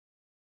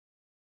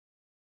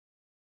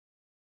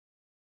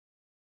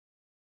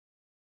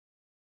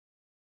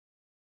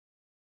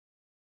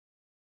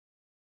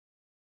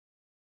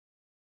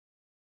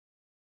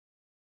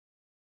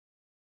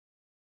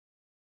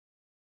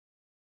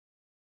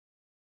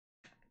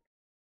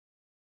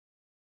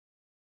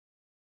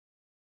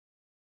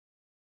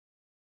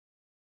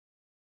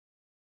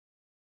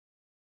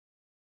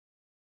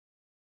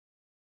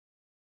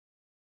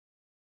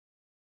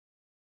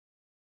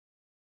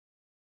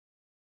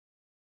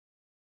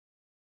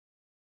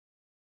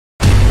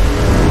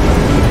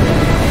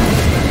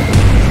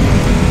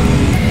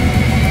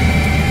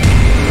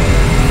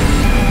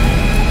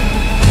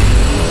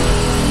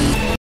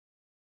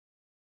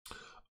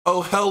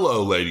Oh,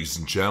 hello, ladies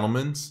and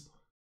gentlemen.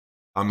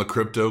 I'm the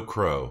Crypto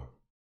Crow.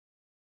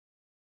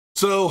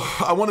 So,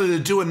 I wanted to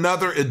do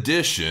another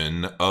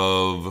edition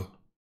of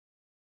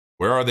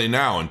Where Are They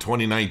Now in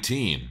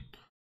 2019?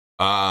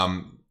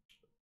 I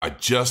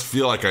just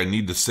feel like I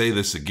need to say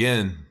this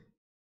again.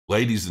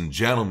 Ladies and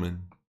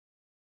gentlemen,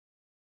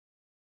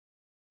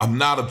 I'm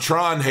not a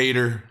Tron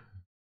hater.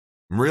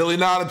 I'm really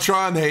not a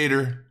Tron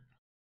hater.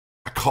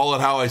 I call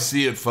it how I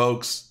see it,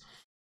 folks.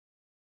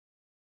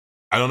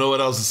 I don't know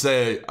what else to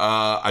say.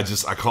 I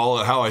call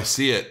it how I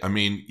see it. I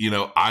mean,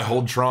 I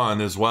hold Tron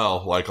as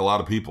well, like a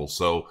lot of people.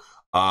 So,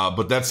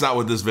 but that's not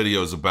what this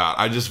video is about.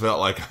 I just felt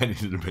like I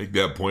needed to make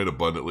that point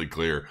abundantly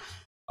clear.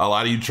 A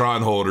lot of you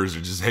Tron holders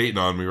are just hating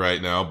on me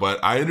right now,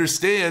 but I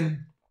understand.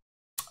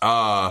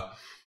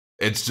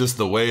 It's just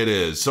the way it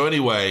is. So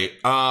anyway,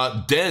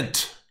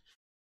 Dent.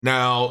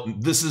 Now,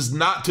 this is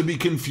not to be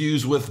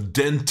confused with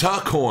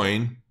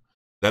Dentacoin.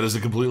 That is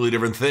a completely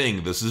different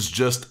thing. This is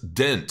just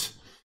Dent.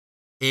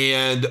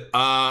 And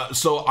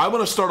so I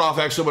want to start off.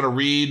 Actually, I'm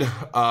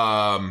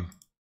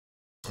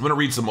going to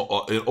read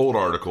an old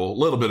article, a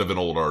little bit of an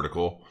old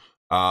article.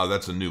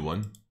 That's a new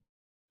one.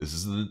 This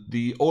is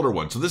the older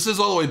one. So this is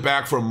all the way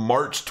back from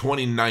March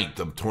 29th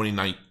of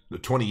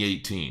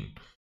 2018.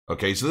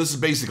 Okay, so this is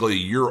basically a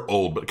year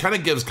old, but it kind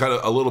of gives kind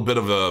of a little bit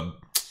of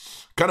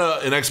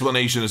an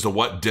explanation as to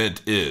what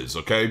Dent is.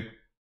 Okay.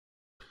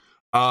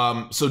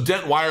 So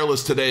Dent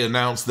Wireless today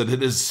announced that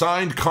it has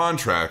signed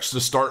contracts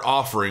to start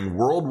offering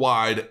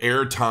worldwide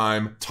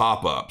airtime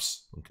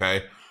top-ups.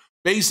 Okay,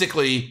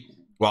 basically,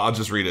 well, I'll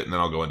just read it and then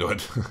I'll go into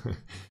it.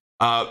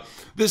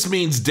 This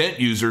means Dent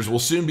users will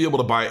soon be able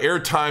to buy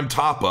airtime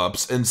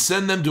top-ups and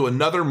send them to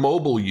another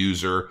mobile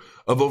user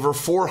of over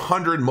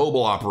 400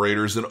 mobile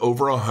operators in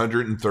over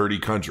 130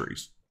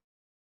 countries.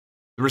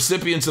 The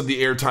recipients of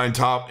the airtime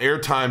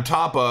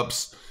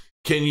top-ups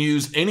can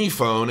use any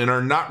phone and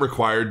are not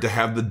required to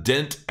have the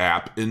Dent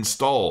app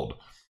installed.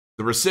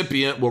 The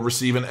recipient will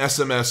receive an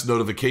SMS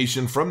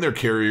notification from their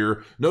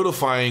carrier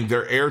notifying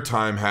their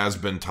airtime has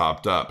been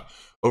topped up.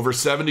 Over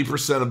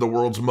 70% of the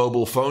world's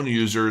mobile phone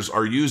users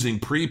are using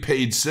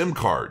prepaid SIM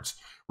cards,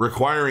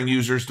 requiring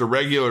users to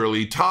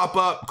regularly top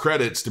up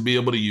credits to be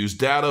able to use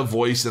data,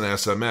 voice, and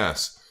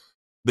SMS.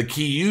 The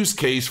key use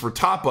case for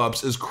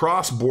top-ups is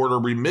cross-border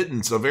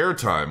remittance of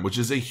airtime, which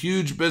is a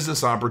huge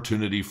business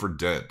opportunity for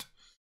Dent.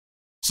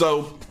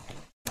 So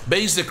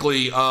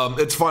basically,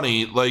 it's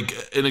funny, like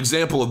an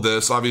example of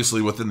this,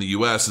 obviously within the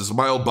US, is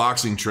my old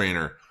boxing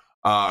trainer,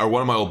 or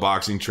one of my old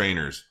boxing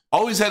trainers,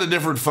 always had a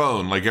different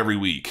phone like every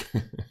week.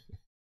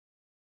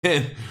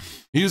 And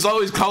he was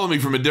always calling me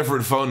from a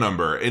different phone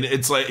number. And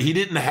it's like he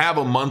didn't have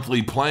a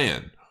monthly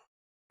plan.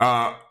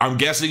 I'm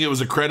guessing it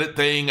was a credit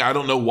thing. I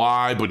don't know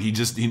why, but he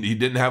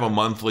didn't have a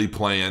monthly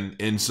plan.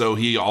 And so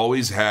he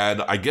always had,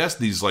 I guess,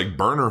 these like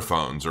burner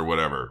phones or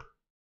whatever.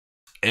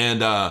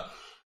 And,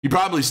 he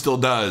probably still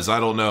does. I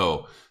don't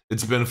know.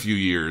 It's been a few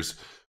years.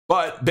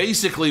 But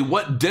basically,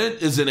 what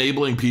Dent is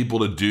enabling people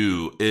to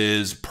do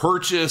is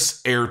purchase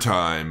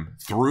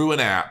airtime through an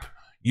app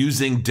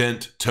using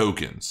Dent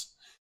tokens.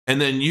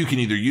 And then you can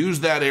either use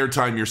that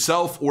airtime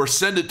yourself or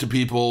send it to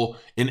people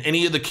in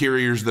any of the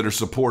carriers that are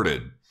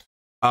supported.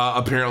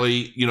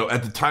 Apparently,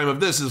 at the time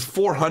of this, is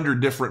 400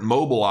 different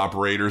mobile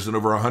operators in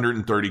over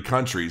 130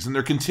 countries, and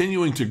they're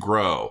continuing to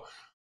grow.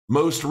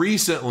 Most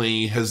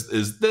recently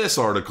is this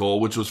article,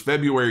 which was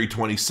February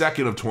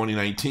 22nd of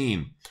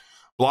 2019.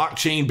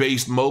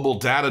 Blockchain-based mobile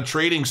data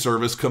trading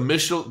service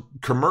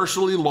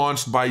commercially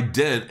launched by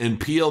Dent and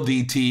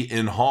PLDT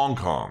in Hong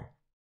Kong.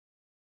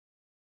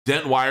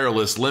 Dent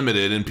Wireless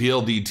Limited and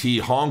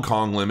PLDT Hong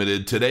Kong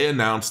Limited today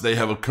announced they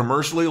have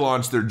commercially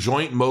launched their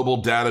joint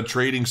mobile data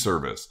trading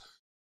service.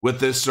 With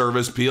this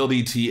service,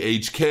 PLDT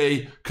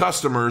HK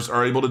customers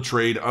are able to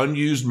trade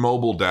unused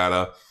mobile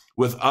data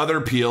with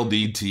other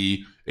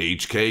PLDT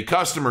HK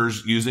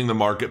customers using the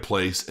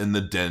marketplace in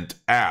the Dent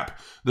app.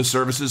 The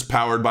service is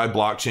powered by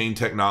blockchain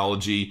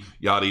technology,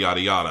 yada, yada,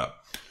 yada.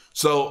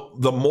 So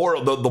the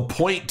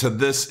point to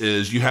this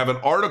is you have an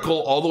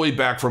article all the way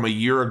back from a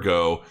year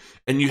ago,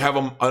 and you have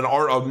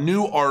a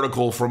new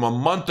article from a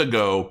month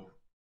ago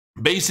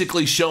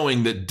basically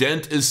showing that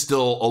Dent is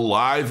still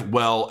alive,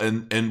 well,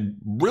 and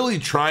really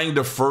trying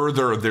to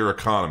further their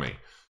economy.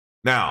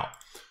 Now,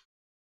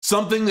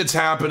 something that's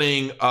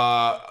happening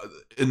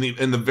in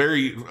the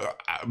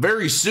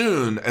very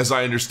soon, as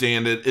I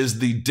understand it, is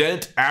the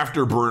Dent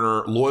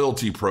Afterburner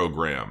loyalty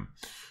program.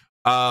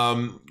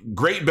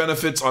 Great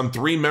benefits on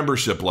 3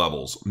 membership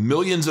levels.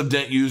 Millions of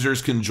Dent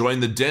users can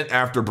join the Dent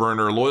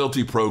Afterburner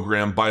loyalty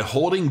program by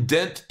holding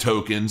Dent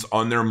tokens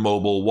on their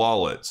mobile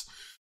wallets.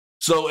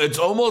 So it's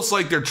almost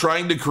like they're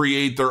trying to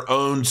create their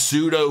own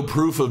pseudo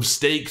proof of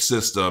stake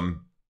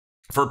system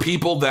for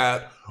people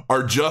that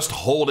are just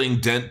holding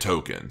Dent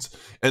tokens,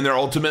 and they're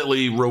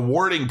ultimately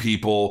rewarding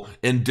people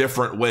in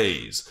different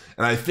ways.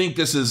 And I think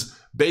this is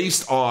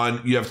based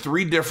on, you have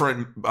 3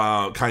 different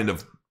kind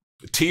of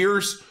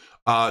tiers,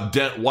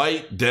 Dent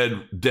White,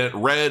 Dent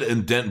Red,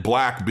 and Dent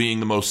Black being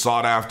the most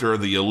sought after,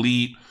 the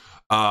elite.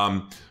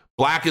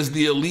 Black is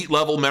the elite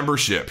level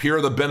membership. Here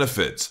are the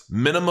benefits.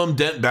 Minimum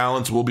Dent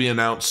balance will be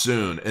announced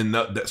soon. And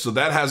so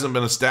that hasn't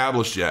been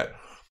established yet.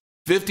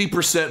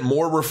 50%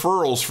 more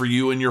referrals for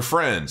you and your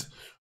friends.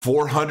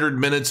 400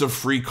 minutes of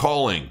free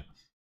calling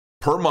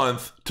per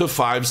month to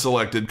 5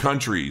 selected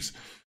countries.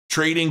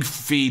 Trading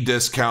fee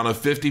discount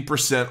of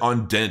 50%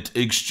 on Dent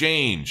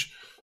exchange.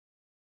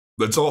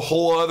 That's a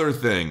whole other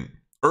thing.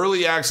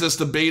 Early access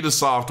to beta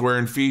software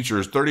and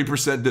features,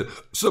 30%.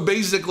 So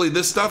basically,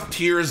 this stuff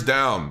tiers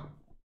down.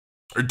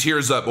 Or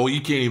tiers up. Well, you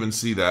can't even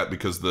see that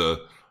because let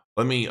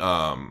me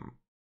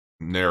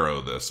narrow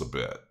this a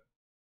bit.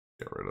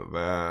 Get rid of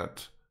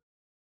that.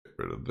 Get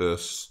rid of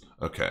this.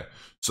 Okay.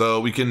 So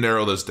we can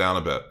narrow this down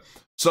a bit.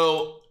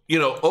 So,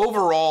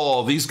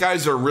 overall, these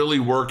guys are really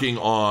working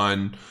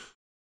on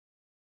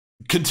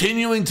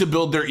continuing to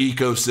build their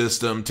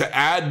ecosystem, to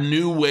add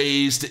new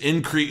ways to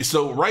increase.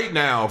 So right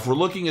now, if we're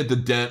looking at the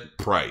Dent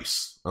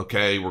price,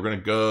 okay, we're going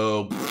to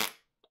go,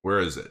 where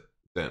is it?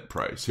 Dent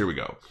price. Here we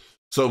go.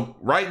 So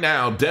right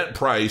now, Dent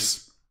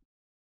price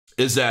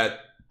is at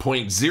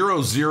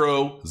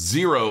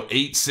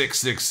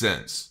 0.000866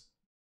 cents.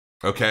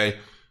 Okay.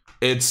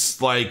 It's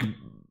like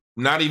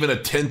not even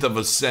a tenth of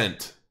a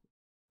cent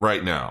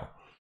right now.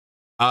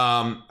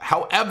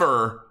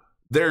 However,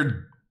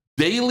 their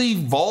daily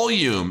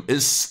volume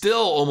is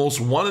still almost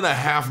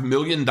 $1.5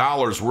 million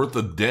worth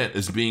of Dent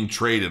is being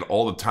traded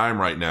all the time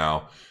right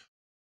now.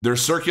 Their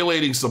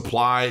circulating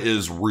supply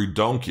is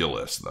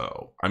redonkulous,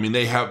 though. I mean,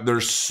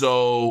 there's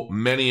so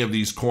many of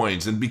these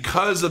coins. And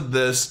because of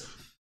this,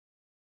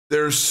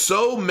 there's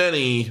so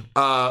many.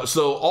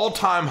 So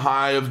all-time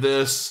high of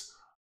this,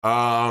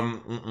 I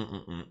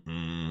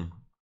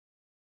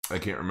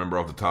can't remember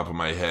off the top of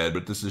my head,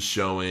 but this is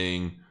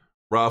showing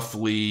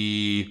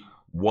roughly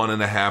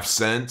 1.5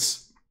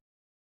 cents.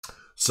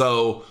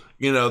 So,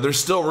 there's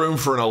still room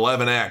for an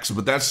 11x,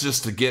 but that's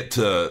just to get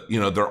to,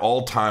 their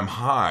all-time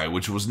high,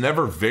 which was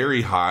never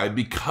very high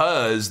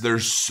because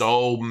there's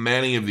so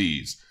many of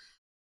these.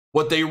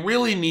 What they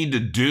really need to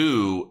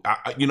do,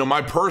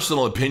 my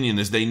personal opinion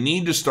is they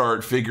need to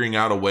start figuring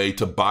out a way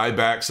to buy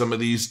back some of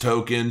these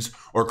tokens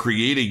or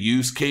create a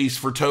use case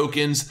for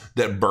tokens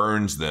that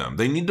burns them.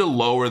 They need to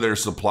lower their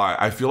supply.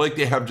 I feel like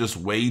they have just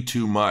way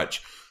too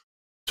much.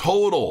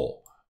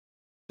 Total,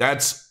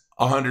 that's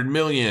 100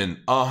 million,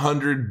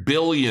 100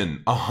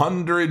 billion,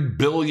 100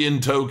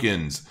 billion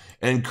tokens.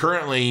 And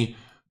currently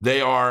they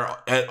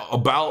are at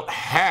about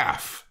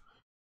half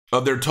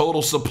of their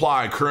total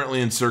supply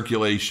currently in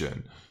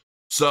circulation.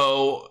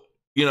 So,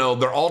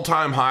 their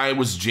all-time high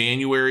was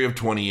January of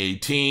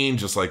 2018,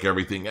 just like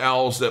everything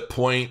else at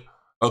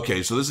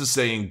okay, so this is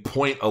saying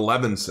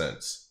 0.11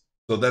 cents.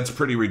 So that's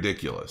pretty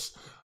ridiculous.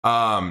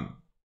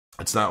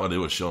 It's not what it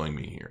was showing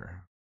me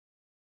here.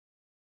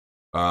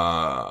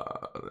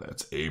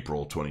 That's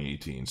April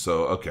 2018.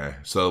 So, okay.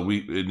 So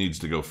it needs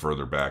to go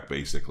further back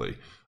basically,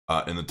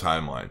 in the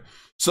timeline.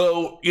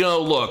 So,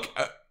 look,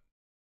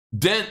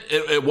 Dent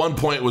at one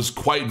point was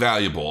quite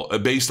valuable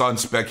based on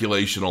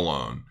speculation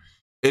alone.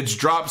 It's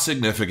dropped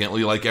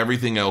significantly like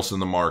everything else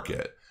in the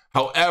market.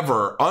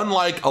 However,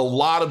 unlike a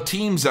lot of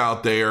teams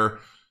out there,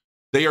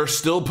 they are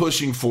still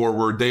pushing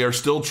forward. They are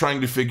still trying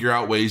to figure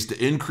out ways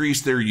to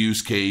increase their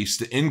use case,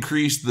 to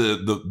increase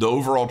the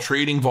overall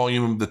trading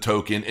volume of the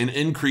token and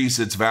increase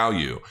its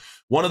value.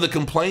 One of the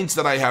complaints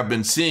that I have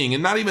been seeing,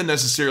 and not even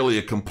necessarily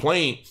a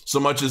complaint so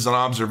much as an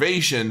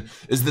observation,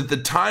 is that the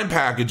time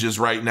packages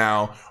right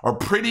now are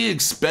pretty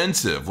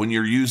expensive when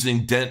you're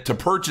using Dent to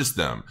purchase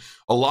them.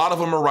 A lot of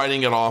them are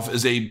writing it off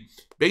as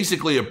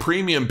basically a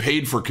premium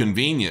paid for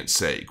convenience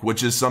sake,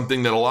 which is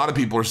something that a lot of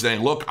people are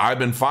saying, look, I've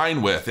been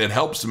fine with. It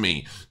helps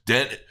me.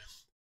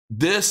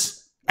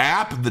 This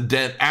app, the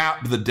Dent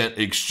app, the Dent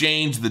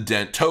exchange, the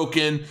Dent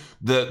token,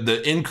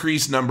 the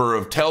increased number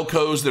of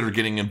telcos that are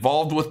getting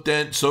involved with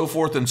Dent, so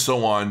forth and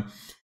so on,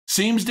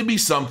 seems to be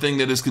something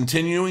that is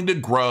continuing to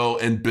grow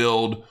and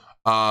build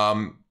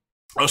a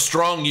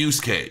strong use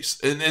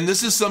case. And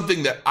this is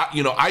something that,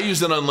 I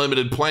use an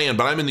unlimited plan,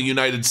 but I'm in the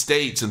United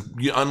States and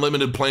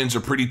unlimited plans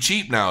are pretty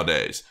cheap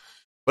nowadays.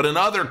 But in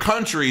other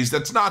countries,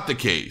 that's not the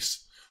case.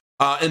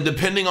 And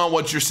depending on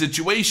what your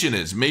situation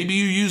is, maybe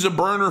you use a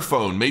burner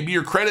phone. Maybe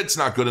your credit's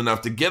not good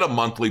enough to get a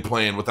monthly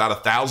plan without a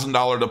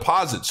 $1,000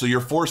 deposit. So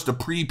you're forced to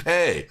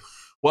prepay.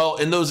 Well,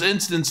 in those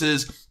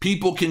instances,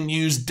 people can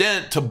use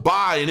Dent to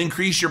buy and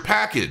increase your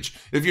package.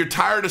 If you're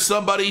tired of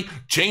somebody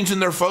changing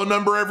their phone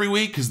number every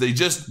week because they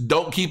just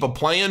don't keep a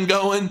plan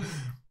going,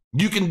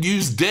 you can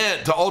use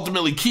Dent to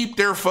ultimately keep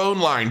their phone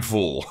line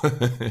full.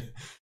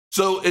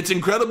 So it's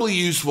incredibly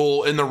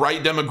useful in the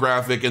right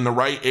demographic, in the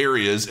right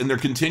areas, and they're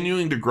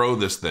continuing to grow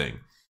this thing.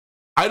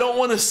 I don't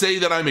want to say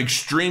that I'm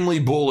extremely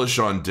bullish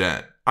on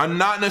Dent. I'm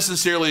not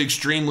necessarily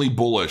extremely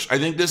bullish. I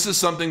think this is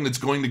something that's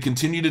going to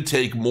continue to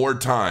take more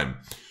time.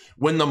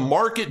 When the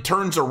market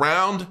turns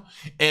around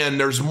and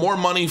there's more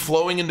money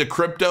flowing into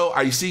crypto,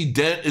 I see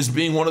Dent as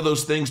being one of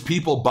those things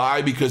people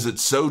buy because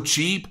it's so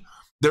cheap.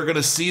 They're going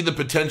to see the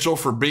potential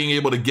for being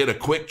able to get a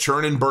quick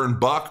churn and burn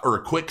buck or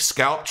a quick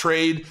scalp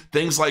trade,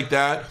 things like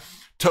that,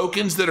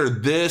 Tokens that are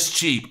this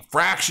cheap,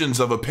 fractions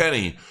of a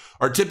penny,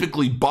 are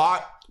typically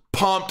bought,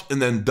 pumped,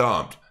 and then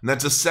dumped. And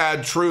that's a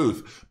sad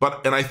truth.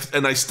 But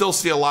I still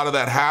see a lot of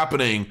that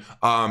happening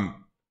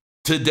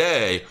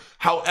today.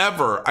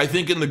 However, I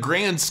think in the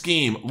grand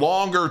scheme,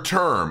 longer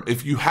term,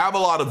 if you have a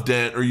lot of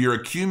Dent or you're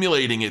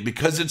accumulating it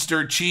because it's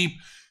dirt cheap,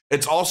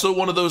 it's also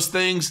one of those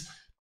things.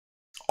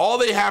 All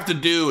they have to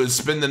do is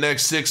spend the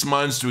next 6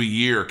 months to a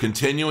year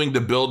continuing to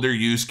build their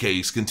use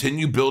case,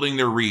 continue building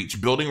their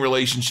reach, building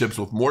relationships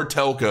with more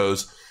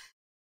telcos,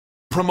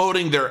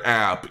 promoting their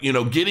app,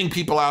 getting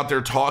people out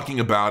there talking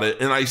about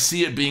it. And I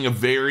see it being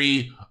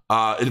very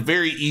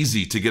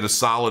easy to get a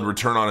solid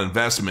return on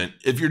investment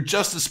if you're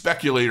just a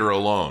speculator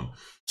alone.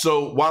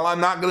 So while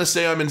I'm not going to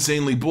say I'm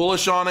insanely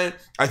bullish on it,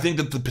 I think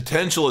that the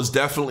potential is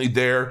definitely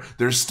there.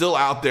 They're still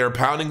out there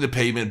pounding the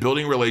pavement,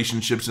 building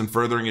relationships, and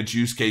furthering its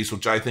use case,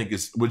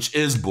 which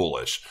is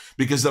bullish.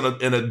 Because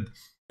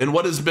in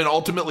what has been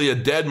ultimately a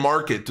dead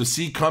market, to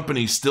see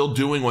companies still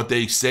doing what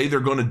they say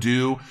they're going to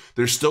do,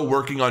 they're still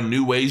working on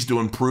new ways to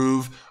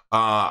improve.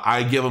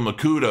 I give them a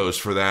kudos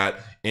for that,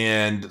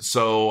 and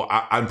so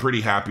I'm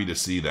pretty happy to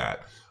see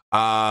that.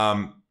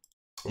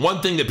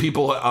 One thing that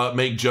people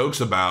make jokes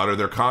about or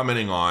they're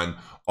commenting on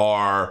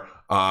are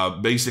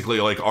basically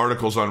like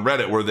articles on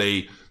Reddit where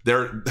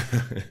they're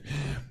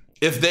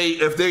if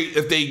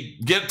they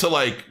get to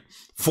like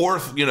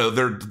fourth,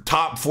 their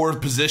top fourth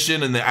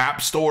position in the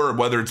App Store,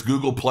 whether it's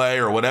Google Play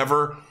or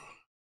whatever,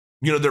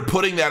 they're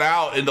putting that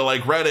out into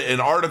like Reddit and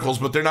articles,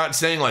 but they're not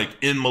saying like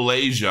in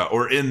Malaysia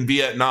or in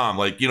Vietnam,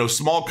 like,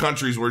 small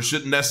countries where it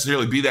shouldn't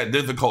necessarily be that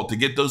difficult to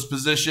get those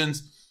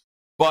positions.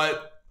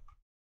 But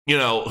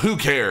who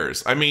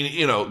cares? I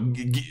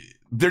mean,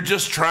 they're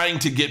just trying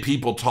to get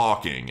people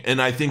talking.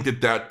 And I think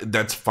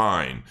that's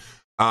fine.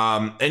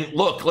 And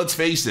look, let's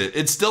face it,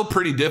 it's still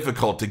pretty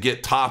difficult to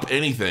get top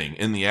anything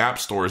in the app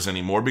stores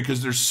anymore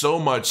because there's so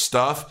much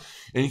stuff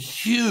and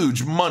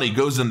huge money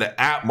goes into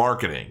app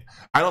marketing.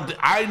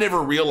 I never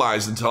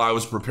realized until I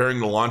was preparing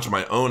to launch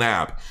my own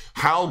app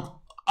how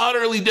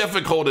utterly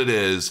difficult it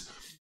is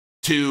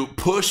to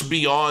push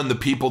beyond the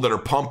people that are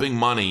pumping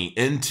money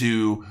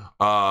into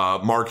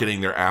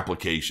marketing their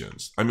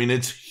applications. I mean,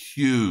 it's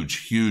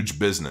huge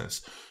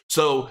business.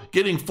 So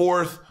getting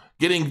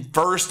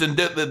first in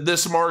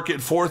this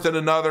market, fourth in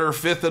another,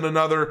 fifth in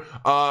another,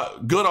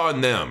 good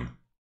on them.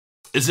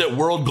 Is it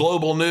world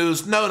global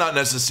news? No, not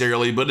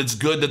necessarily, but it's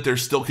good that they're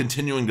still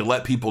continuing to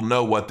let people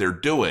know what they're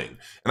doing.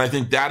 And I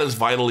think that is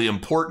vitally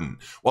important.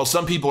 While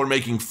some people are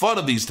making fun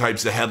of these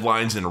types of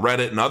headlines in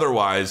Reddit and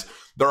otherwise,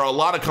 there are a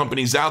lot of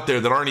companies out there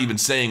that aren't even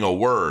saying a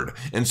word.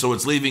 And so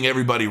it's leaving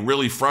everybody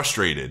really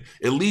frustrated.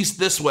 At least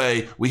this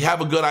way, we have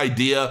a good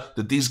idea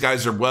that these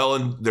guys are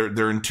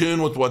they're in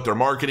tune with what their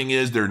marketing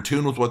is. They're in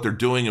tune with what they're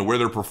doing and where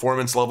their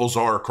performance levels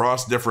are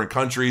across different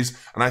countries.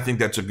 And I think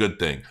that's a good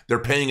thing. They're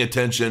paying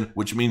attention,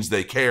 which means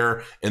they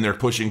care, and they're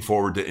pushing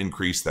forward to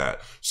increase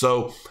that.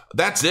 So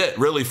that's it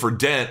really for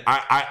Dent.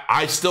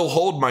 I still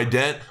hold my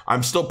Dent.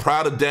 I'm still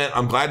proud of Dent.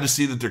 I'm glad to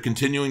see that they're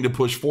continuing to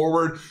push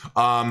forward.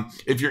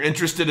 If you're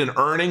interested in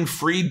earning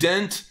free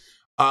Dent,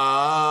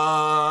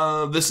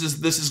 this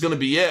is going to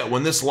be it.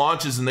 When this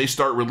launches and they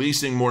start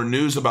releasing more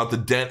news about the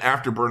Dent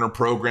Afterburner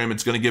program,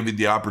 it's going to give you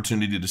the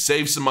opportunity to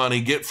save some money,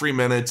 get free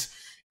minutes,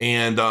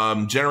 and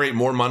generate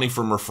more money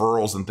from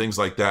referrals and things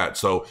like that.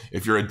 So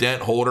if you're a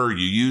Dent holder,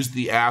 you use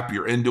the app,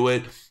 you're into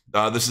it,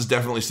 this is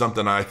definitely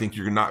something I think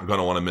you're not going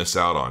to want to miss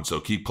out on.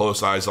 So keep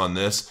close eyes on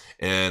this.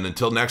 And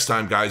until next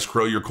time, guys,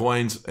 crow your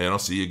coins, and I'll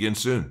see you again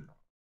soon.